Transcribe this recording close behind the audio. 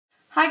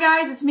Hi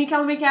guys, it's me,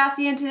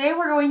 ColorMeCassie, and today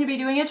we're going to be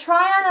doing a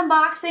try-on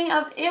unboxing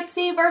of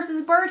Ipsy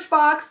versus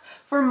Birchbox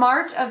for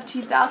March of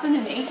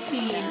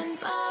 2018.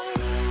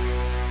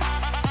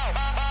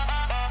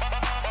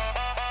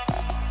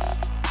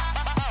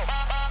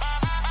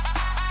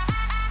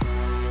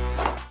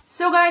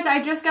 So guys,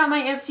 I just got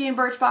my Ipsy and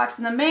Birchbox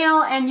in the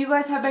mail, and you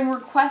guys have been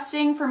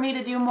requesting for me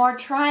to do more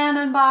try-on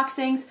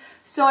unboxings,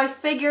 so I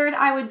figured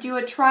I would do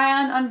a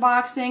try-on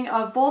unboxing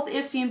of both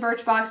Ipsy and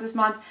Birchbox this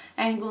month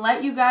and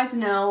let you guys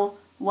know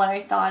what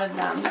I thought of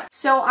them.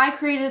 So I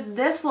created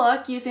this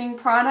look using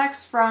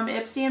products from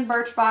Ipsy and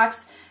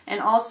Birchbox and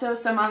also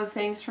some other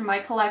things from my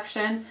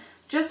collection,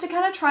 just to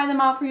kind of try them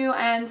out for you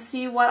and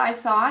see what I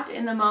thought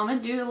in the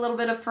moment, do a little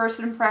bit of first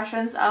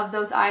impressions of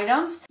those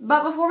items.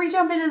 But before we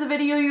jump into the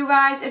video, you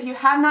guys, if you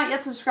have not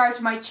yet subscribed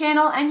to my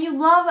channel and you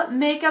love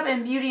makeup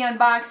and beauty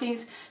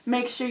unboxings,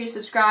 make sure you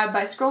subscribe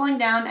by scrolling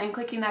down and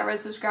clicking that red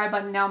subscribe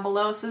button down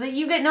below so that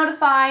you get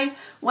notified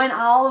when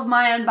all of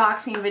my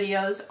unboxing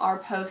videos are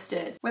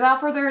posted. Without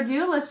further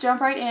ado, let's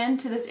jump right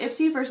into this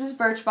Ipsy versus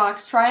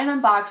Birchbox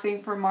try-on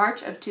unboxing for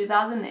March of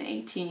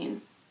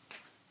 2018.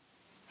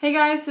 Hey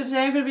guys, so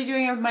today I'm going to be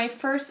doing my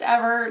first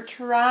ever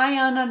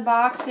try-on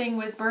unboxing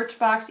with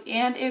Birchbox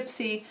and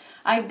Ipsy.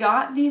 I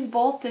got these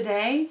both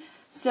today,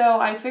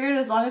 so I figured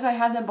as long as I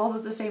had them both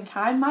at the same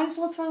time, might as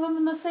well throw them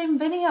in the same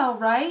video,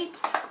 right?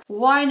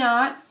 Why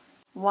not?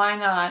 Why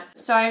not?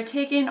 So I've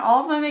taken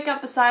all of my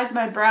makeup besides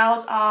my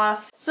brows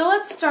off. So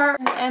let's start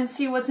and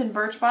see what's in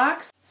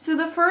Birchbox. So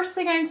the first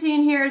thing I'm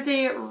seeing here is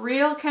a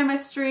Real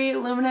Chemistry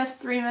Luminous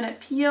 3-Minute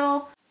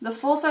Peel. The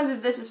full size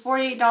of this is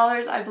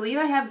 $48. I believe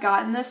I have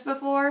gotten this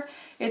before.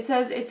 It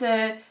says it's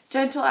a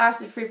gentle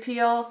acid-free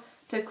peel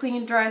to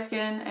clean dry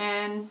skin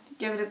and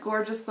give it a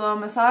gorgeous glow.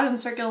 Massage in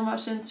circular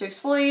motions to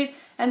exfoliate,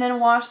 and then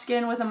wash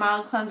skin with a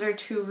mild cleanser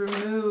to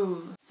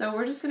remove. So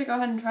we're just going to go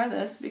ahead and try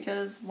this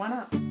because why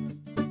not?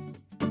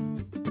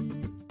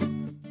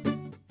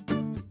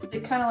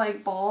 It kind of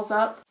like balls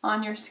up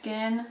on your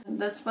skin.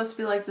 That's supposed to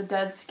be like the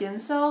dead skin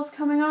cells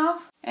coming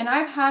off. And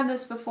I've had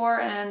this before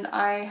and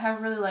I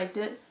have really liked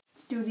it.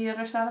 Let's do the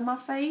other side of my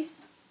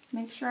face.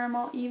 Make sure I'm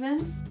all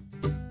even.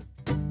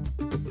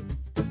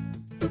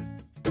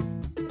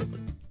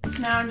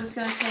 Now I'm just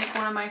going to take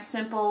one of my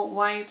simple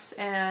wipes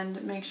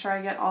and make sure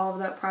I get all of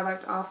that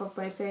product off of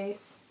my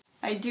face.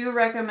 I do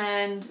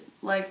recommend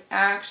like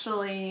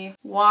actually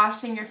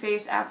washing your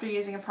face after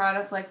using a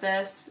product like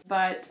this,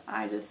 but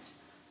I just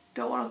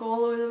don't want to go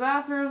all the way to the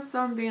bathroom, so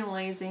I'm being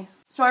lazy.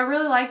 So I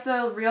really like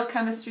the Real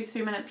Chemistry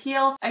 3-Minute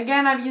Peel.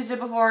 Again, I've used it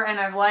before and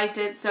I've liked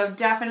it, so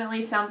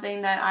definitely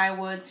something that I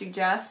would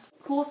suggest.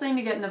 Cool thing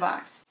to get in the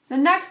box. The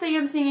next thing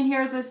I'm seeing in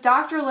here is this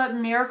Dr. Lip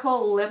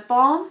Miracle Lip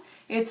Balm.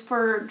 It's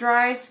for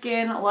dry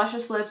skin,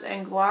 luscious lips,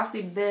 and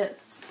glossy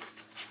bits.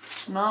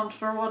 Not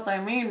sure what they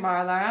mean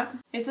by that.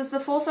 It says the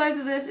full size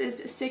of this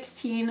is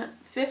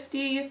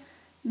 $16.50.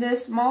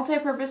 This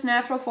multi-purpose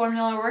natural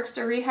formula works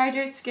to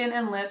rehydrate skin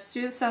and lips,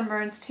 soothe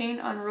sunburns, tame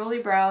unruly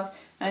brows,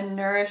 and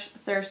nourish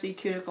thirsty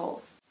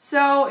cuticles.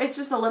 So it's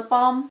just a lip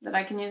balm that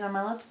I can use on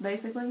my lips,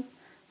 basically.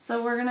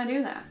 So we're gonna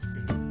do that.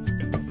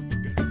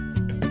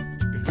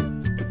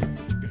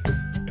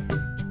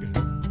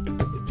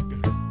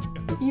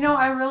 You know,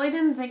 I really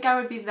didn't think I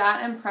would be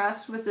that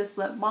impressed with this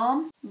lip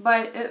balm,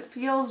 but it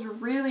feels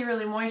really,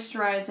 really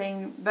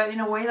moisturizing, but in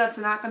a way that's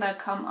not gonna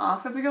come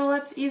off of your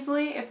lips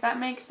easily, if that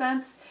makes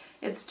sense.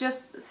 It's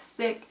just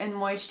thick and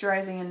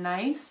moisturizing and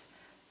nice.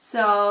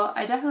 So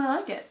I definitely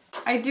like it.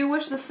 I do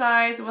wish the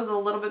size was a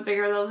little bit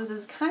bigger though. This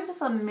is kind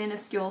of a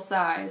minuscule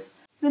size.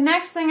 The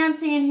next thing I'm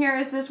seeing here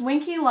is this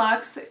Winky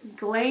Lux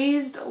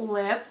Glazed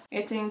Lip.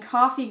 It's in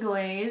coffee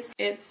glaze.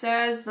 It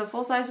says the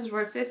full size is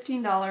worth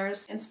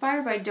 $15.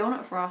 Inspired by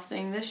donut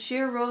frosting, this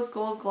sheer rose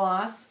gold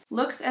gloss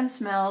looks and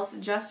smells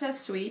just as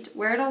sweet.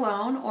 Wear it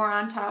alone or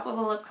on top of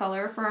a lip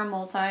color for a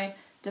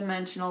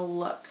multi-dimensional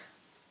look.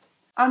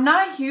 I'm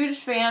not a huge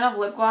fan of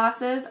lip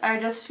glosses. I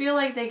just feel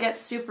like they get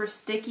super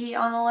sticky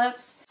on the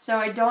lips, so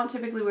I don't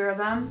typically wear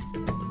them.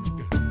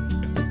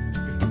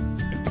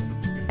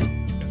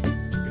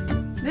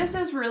 This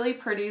is really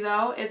pretty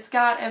though. It's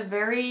got a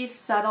very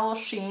subtle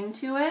sheen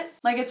to it.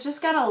 Like it's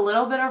just got a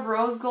little bit of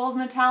rose gold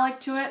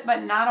metallic to it,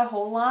 but not a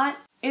whole lot.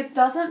 It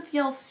doesn't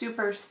feel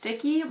super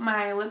sticky.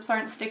 My lips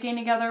aren't sticking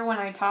together when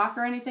I talk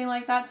or anything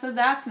like that, so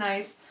that's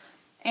nice.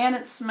 And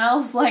it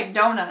smells like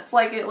donuts.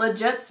 Like it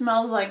legit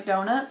smells like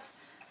donuts.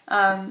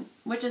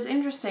 Which is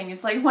interesting.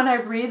 It's like when I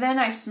breathe in,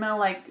 I smell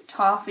like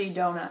toffee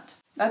donut.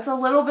 That's a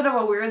little bit of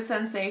a weird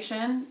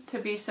sensation to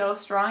be so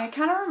strong. It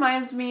kind of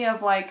reminds me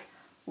of like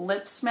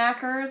lip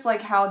smackers,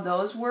 like how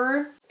those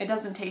were. It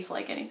doesn't taste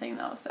like anything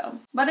though, so.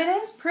 But it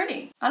is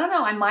pretty. I don't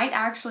know, I might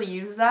actually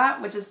use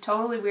that, which is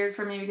totally weird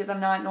for me because I'm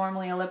not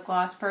normally a lip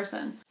gloss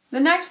person. The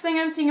next thing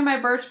I'm seeing in my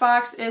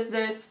Birchbox is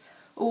this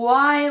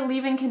Y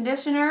leave-in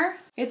conditioner.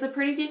 It's a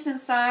pretty decent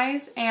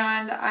size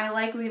and I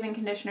like leave-in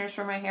conditioners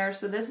for my hair,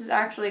 so this is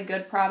actually a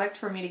good product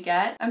for me to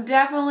get. I'm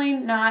definitely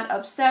not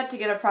upset to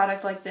get a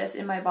product like this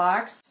in my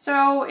box.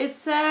 So it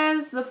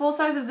says the full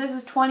size of this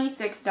is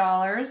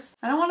 $26.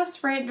 I don't want to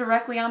spray it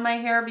directly on my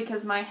hair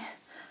because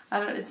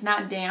It's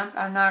not damp.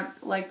 I'm not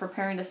like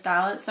preparing to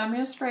style it. So I'm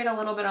going to spray it a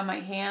little bit on my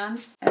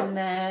hands and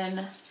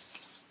then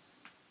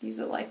use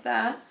it like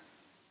that.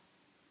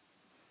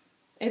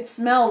 It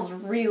smells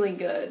really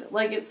good.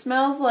 Like it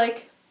smells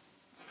like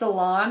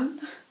salon.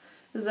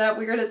 Is that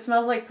weird? It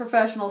smells like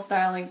professional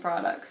styling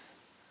products.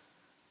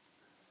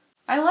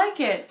 I like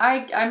it.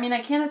 I mean,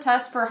 I can't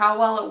attest for how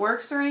well it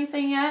works or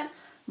anything yet,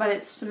 but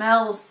it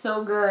smells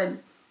so good.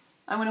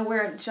 I'm going to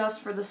wear it just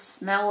for the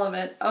smell of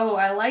it. Oh,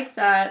 I like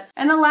that.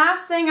 And the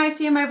last thing I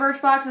see in my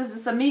Birchbox is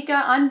this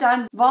Amika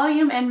Undone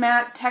Volume and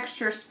Matte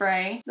Texture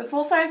Spray. The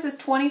full size is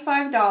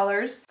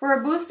 $25. For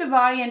a boost of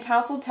body and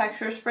tousled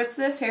texture, spritz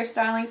this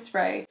hairstyling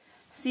spray.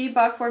 See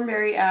Buckthorn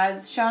Berry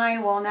adds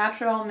shine while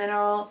natural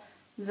mineral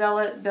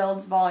zealot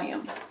builds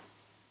volume.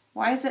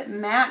 Why is it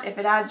matte if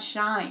it adds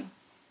shine?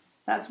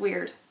 That's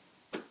weird.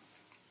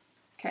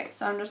 Okay,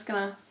 so I'm just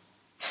going to...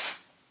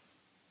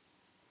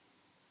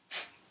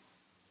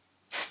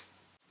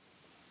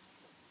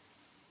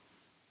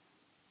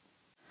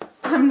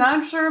 I'm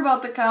not sure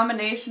about the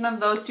combination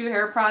of those two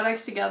hair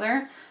products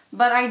together,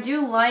 but I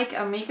do like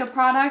Amika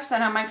products,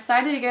 and I'm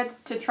excited to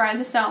get to try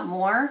this out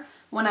more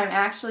when I'm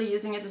actually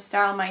using it to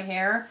style my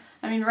hair.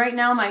 I mean, right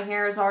now my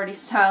hair is already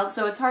styled,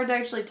 so it's hard to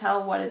actually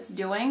tell what it's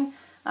doing,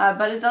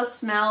 but it does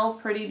smell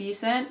pretty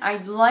decent. I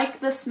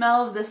like the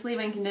smell of this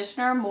leave-in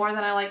conditioner more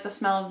than I like the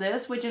smell of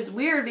this, which is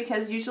weird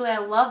because usually I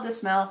love the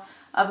smell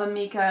of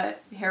Amika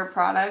hair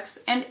products,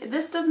 and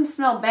this doesn't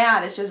smell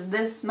bad, it's just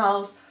this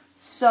smells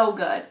so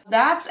good.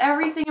 That's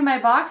everything in my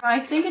box. I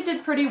think it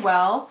did pretty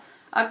well.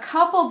 A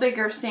couple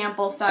bigger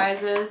sample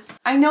sizes.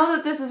 I know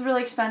that this is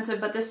really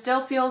expensive, but this still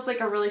feels like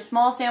a really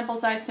small sample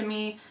size to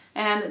me,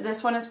 and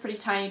this one is pretty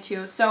tiny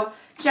too. So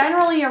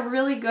generally a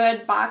really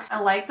good box. I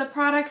like the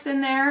products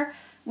in there.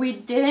 We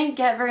didn't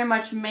get very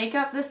much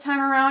makeup this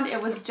time around.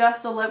 It was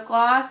just a lip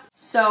gloss,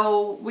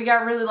 so we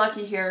got really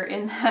lucky here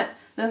in that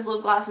this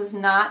lip gloss is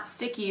not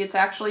sticky. It's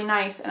actually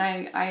nice, and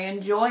I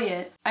enjoy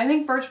it. I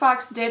think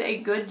Birchbox did a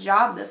good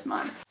job this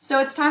month. So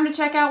it's time to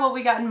check out what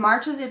we got in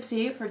March's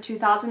Ipsy for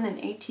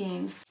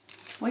 2018.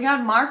 We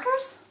got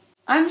markers?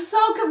 I'm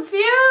so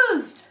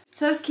confused! It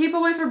says keep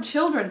away from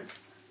children.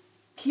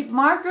 Keep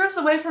markers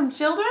away from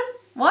children?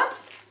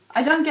 What?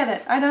 I don't get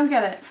it. I don't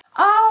get it.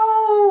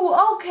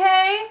 Oh,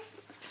 okay.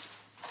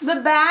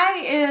 The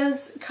bag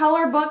is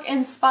color book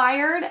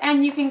inspired,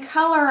 and you can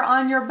color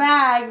on your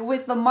bag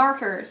with the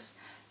markers.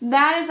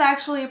 That is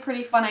actually a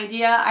pretty fun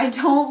idea. I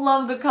don't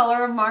love the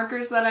color of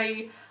markers that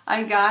I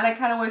got. I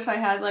kind of wish I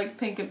had like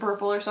pink and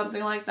purple or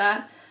something like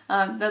that.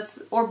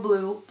 Or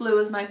blue. Blue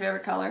is my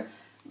favorite color.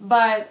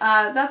 But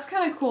that's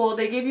kind of cool.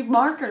 They gave you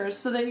markers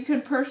so that you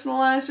can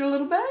personalize your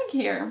little bag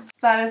here.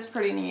 That is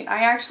pretty neat.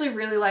 I actually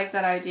really like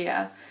that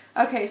idea.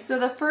 Okay, so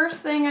the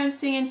first thing I'm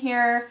seeing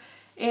here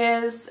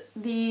is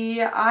the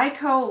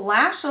Ico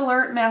Lash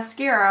Alert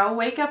Mascara,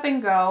 Wake Up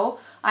and Go.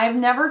 I've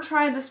never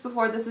tried this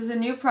before. This is a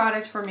new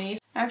product for me.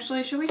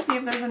 Actually, should we see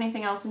if there's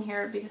anything else in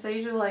here? Because I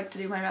usually like to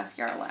do my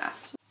mascara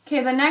last.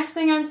 Okay, the next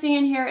thing I'm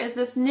seeing here is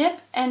this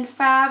Nip and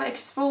Fab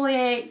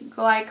Exfoliate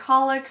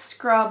Glycolic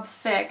Scrub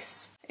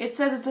Fix. It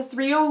says it's a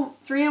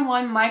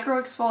 3-in-1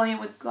 micro exfoliant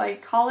with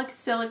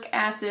glycolic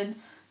acid,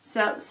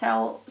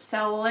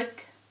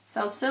 salicylic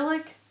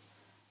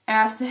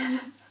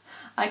acid.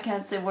 I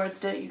can't say words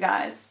to it, you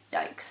guys.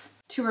 Yikes.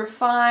 To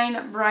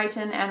refine,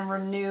 brighten, and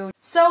renew.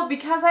 So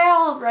because I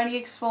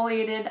already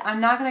exfoliated,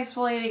 I'm not going to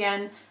exfoliate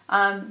again,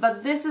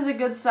 but this is a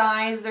good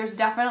size. There's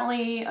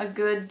definitely a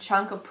good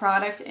chunk of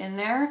product in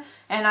there,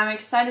 and I'm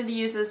excited to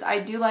use this. I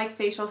do like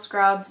facial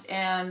scrubs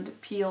and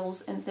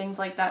peels and things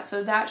like that,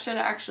 so that should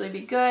actually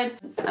be good.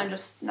 I'm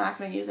just not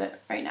going to use it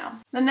right now.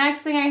 The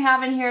next thing I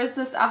have in here is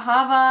this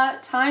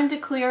Ahava Time to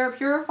Clear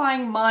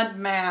Purifying Mud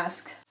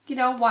Mask. You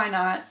know, why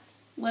not?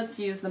 Let's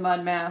use the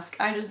mud mask.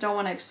 I just don't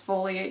want to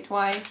exfoliate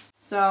twice.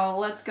 So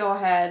let's go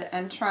ahead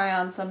and try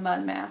on some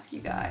mud mask,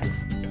 you guys.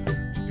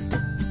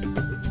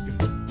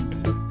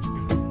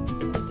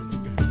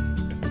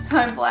 So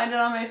I applied it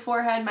on my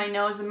forehead, my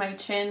nose, and my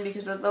chin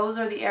because those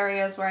are the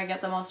areas where I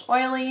get the most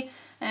oily,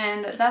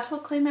 and that's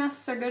what clay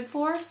masks are good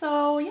for,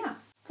 so yeah.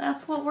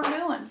 That's what we're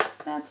doing.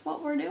 That's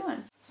what we're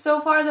doing.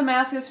 So far the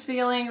mask is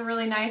feeling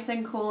really nice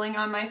and cooling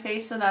on my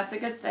face, so that's a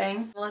good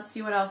thing. Let's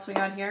see what else we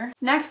got here.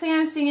 Next thing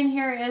I'm seeing in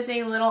here is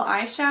a little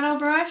eyeshadow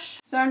brush.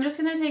 So I'm just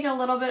going to take a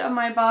little bit of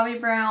my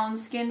Bobbi Brown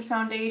Skin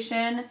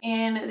Foundation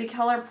in the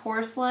color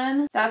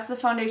Porcelain. That's the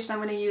foundation I'm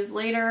going to use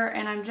later,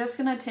 and I'm just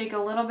going to take a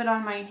little bit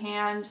on my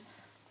hand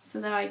so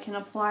that I can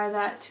apply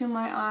that to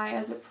my eye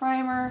as a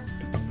primer.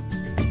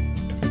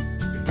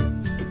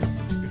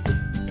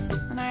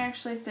 I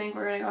actually think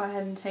we're going to go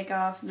ahead and take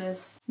off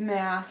this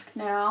mask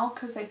now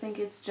because I think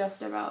it's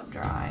just about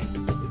dry.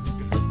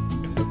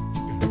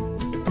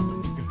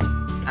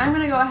 I'm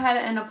going to go ahead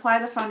and apply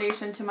the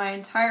foundation to my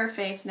entire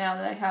face now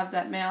that I have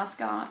that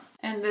mask off.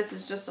 And this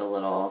is just a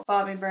little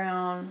Bobbi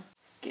Brown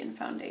Skin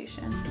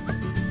Foundation.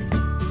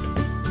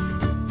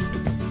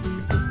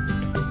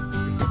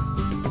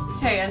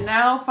 Okay, and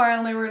now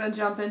finally we're going to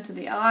jump into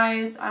the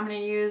eyes. I'm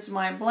going to use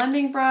my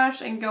blending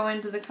brush and go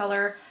into the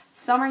color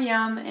Summer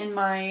Yum in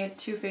my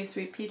Too Faced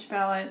Sweet Peach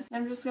palette.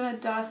 I'm just going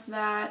to dust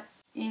that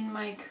in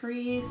my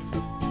crease.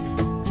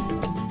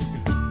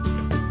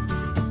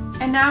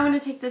 And now I'm going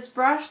to take this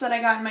brush that I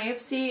got in my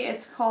Ipsy.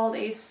 It's called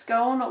a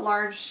Scone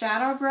Large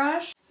Shadow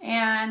Brush.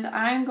 And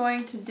I'm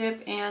going to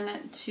dip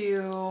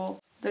into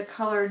the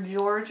color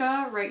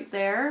Georgia right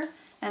there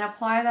and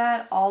apply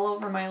that all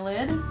over my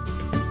lid.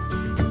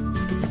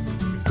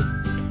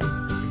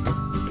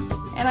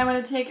 And I'm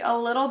going to take a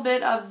little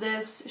bit of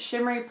this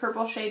shimmery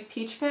purple shade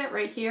Peach Pit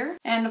right here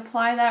and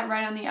apply that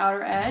right on the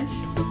outer edge.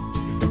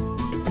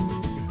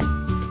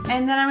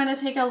 And then I'm going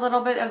to take a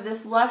little bit of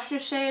this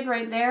Luscious shade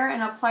right there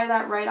and apply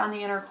that right on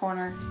the inner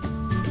corner.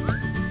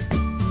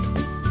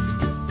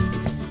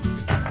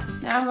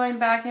 Now I'm going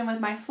back in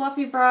with my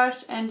fluffy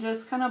brush and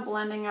just kind of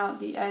blending out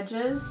the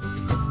edges.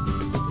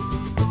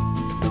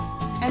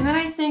 And then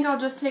I think I'll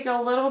just take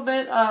a little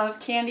bit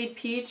of Candied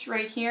Peach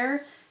right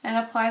here and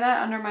apply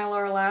that under my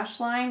lower lash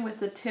line with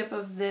the tip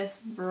of this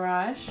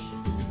brush.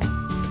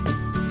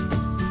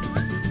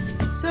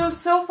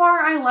 So far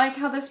I like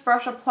how this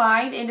brush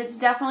applied, and it's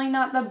definitely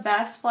not the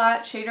best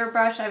flat shader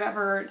brush I've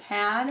ever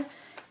had.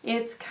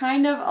 It's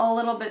kind of a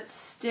little bit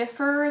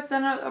stiffer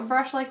than a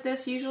brush like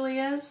this usually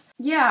is.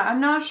 Yeah,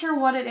 I'm not sure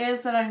what it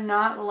is that I'm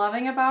not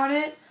loving about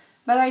it,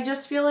 but I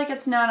just feel like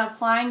it's not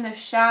applying the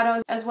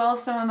shadows as well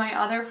as some of my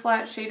other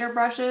flat shader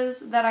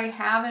brushes that I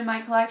have in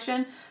my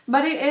collection.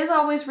 But it is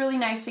always really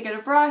nice to get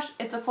a brush.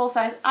 It's a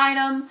full-size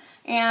item,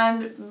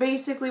 and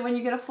basically when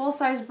you get a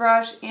full-size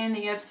brush in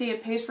the Ipsy,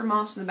 it pays for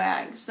most of the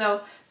bag.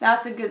 So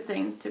that's a good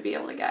thing to be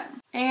able to get.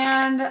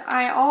 And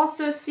I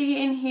also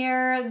see in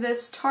here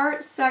this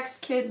Tarte Sex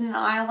Kitten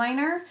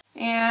eyeliner,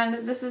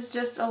 and this is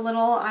just a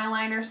little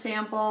eyeliner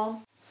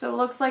sample. So it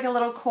looks like a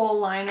little kohl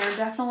liner.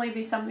 Definitely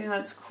be something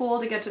that's cool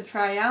to get to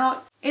try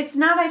out. It's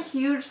not a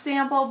huge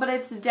sample, but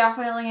it's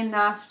definitely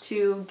enough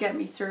to get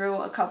me through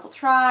a couple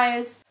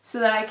tries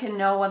so that I can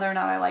know whether or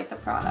not I like the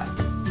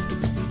product.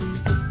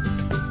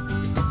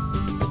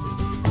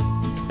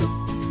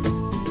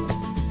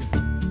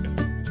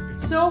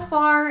 So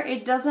far,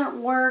 it doesn't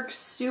work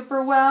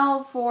super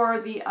well for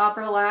the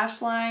upper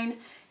lash line.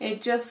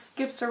 It just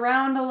skips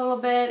around a little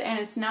bit and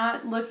it's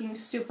not looking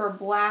super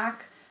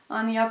black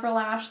on the upper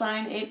lash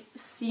line. It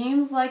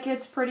seems like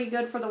it's pretty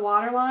good for the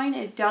waterline.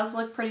 It does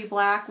look pretty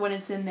black when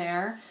it's in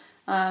there.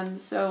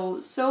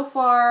 So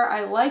far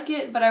I like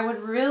it, but I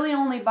would really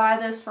only buy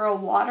this for a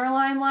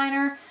waterline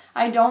liner.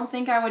 I don't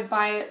think I would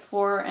buy it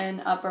for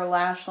an upper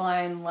lash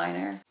line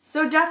liner.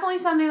 So definitely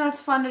something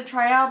that's fun to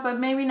try out, but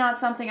maybe not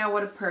something I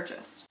would have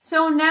purchased.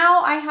 So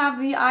now I have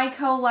the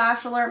Ico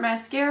Lash Alert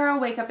Mascara,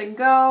 Wake Up and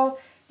Go.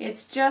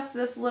 It's just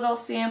this little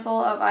sample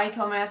of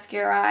Ico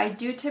mascara. I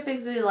do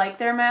typically like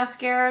their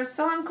mascaras,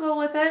 so I'm cool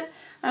with it.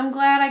 I'm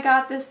glad I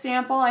got this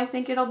sample. I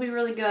think it'll be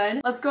really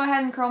good. Let's go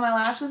ahead and curl my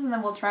lashes and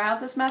then we'll try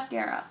out this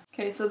mascara.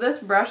 Okay, so this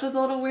brush is a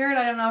little weird.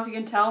 I don't know if you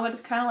can tell, but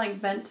it's kind of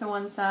like bent to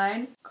one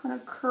side. Kind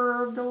of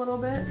curved a little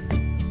bit.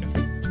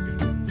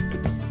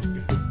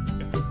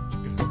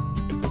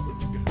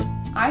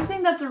 I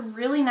think that's a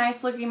really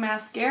nice looking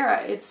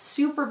mascara. It's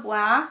super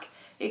black.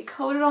 It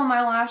coated all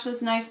my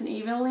lashes nice and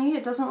evenly.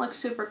 It doesn't look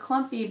super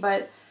clumpy,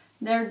 but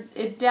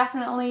it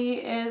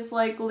definitely is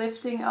like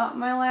lifting up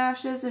my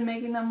lashes and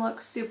making them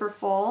look super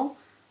full.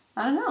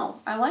 I don't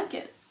know. I like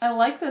it. I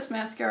like this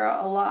mascara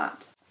a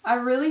lot. I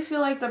really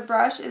feel like the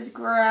brush is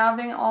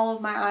grabbing all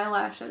of my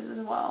eyelashes as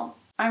well.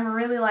 I'm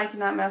really liking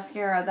that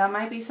mascara. That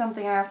might be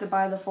something I have to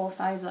buy the full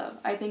size of.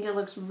 I think it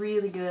looks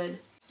really good.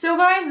 So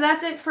guys,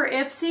 that's it for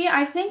Ipsy.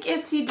 I think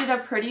Ipsy did a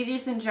pretty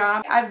decent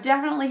job. I've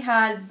definitely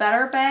had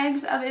better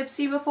bags of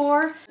Ipsy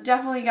before.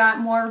 Definitely got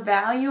more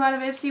value out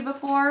of Ipsy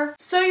before.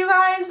 So you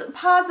guys,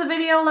 pause the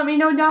video. Let me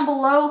know down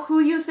below who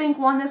you think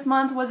won this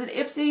month. Was it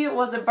Ipsy?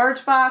 Was it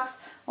Birchbox?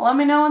 Let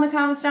me know in the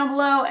comments down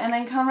below and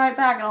then come right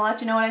back and I'll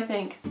let you know what I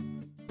think.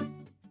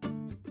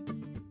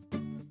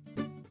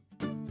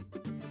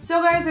 So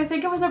guys, I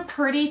think it was a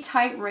pretty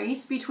tight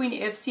race between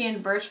Ipsy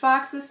and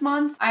Birchbox this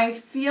month. I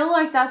feel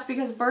like that's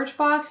because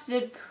Birchbox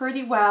did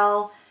pretty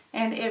well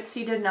and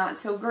Ipsy did not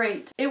so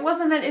great. It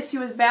wasn't that Ipsy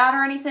was bad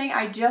or anything,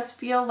 I just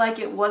feel like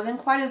it wasn't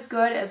quite as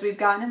good as we've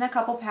gotten in a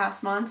couple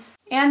past months.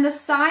 And the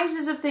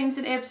sizes of things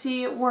in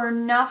Ipsy were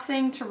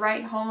nothing to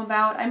write home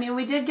about. I mean,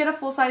 we did get a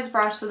full-size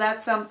brush, so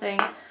that's something,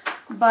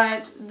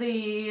 but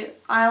the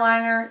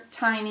eyeliner,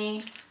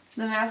 tiny.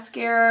 The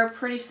mascara,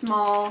 pretty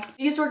small.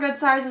 These were good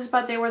sizes,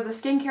 but they were the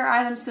skincare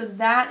items, so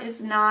that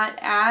is not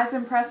as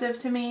impressive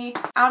to me.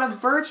 Out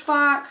of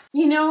Birchbox,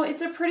 you know,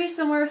 it's a pretty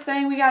similar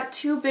thing. We got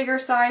two bigger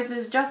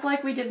sizes, just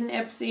like we did in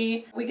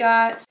Ipsy. We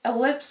got a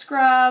lip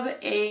scrub,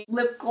 a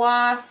lip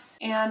gloss,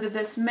 and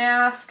this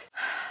mask.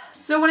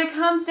 So when it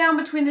comes down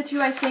between the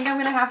two, I think I'm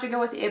going to have to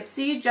go with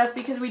Ipsy, just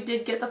because we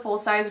did get the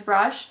full-size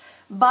brush.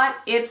 but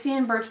Ipsy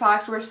and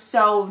Birchbox were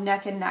so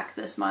neck and neck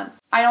this month.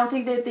 I don't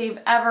think that they've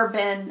ever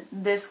been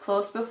this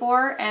close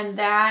before, and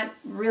that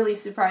really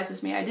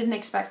surprises me. I didn't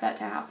expect that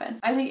to happen.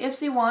 I think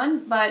Ipsy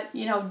won, but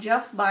you know,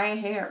 just by a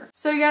hair.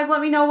 So you guys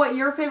let me know what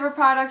your favorite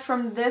product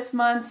from this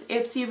month's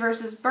Ipsy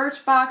versus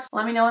Birchbox.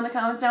 Let me know in the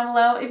comments down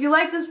below. If you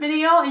like this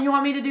video and you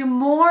want me to do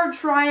more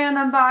try-on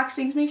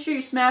unboxings, make sure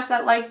you smash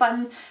that like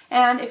button.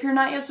 And if you're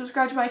not yet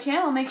subscribed to my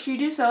channel, make sure you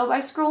do so by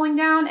scrolling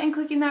down and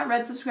clicking that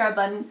red subscribe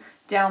button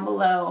down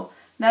below.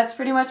 That's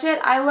pretty much it.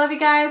 I love you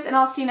guys, and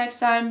I'll see you next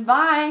time.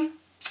 Bye!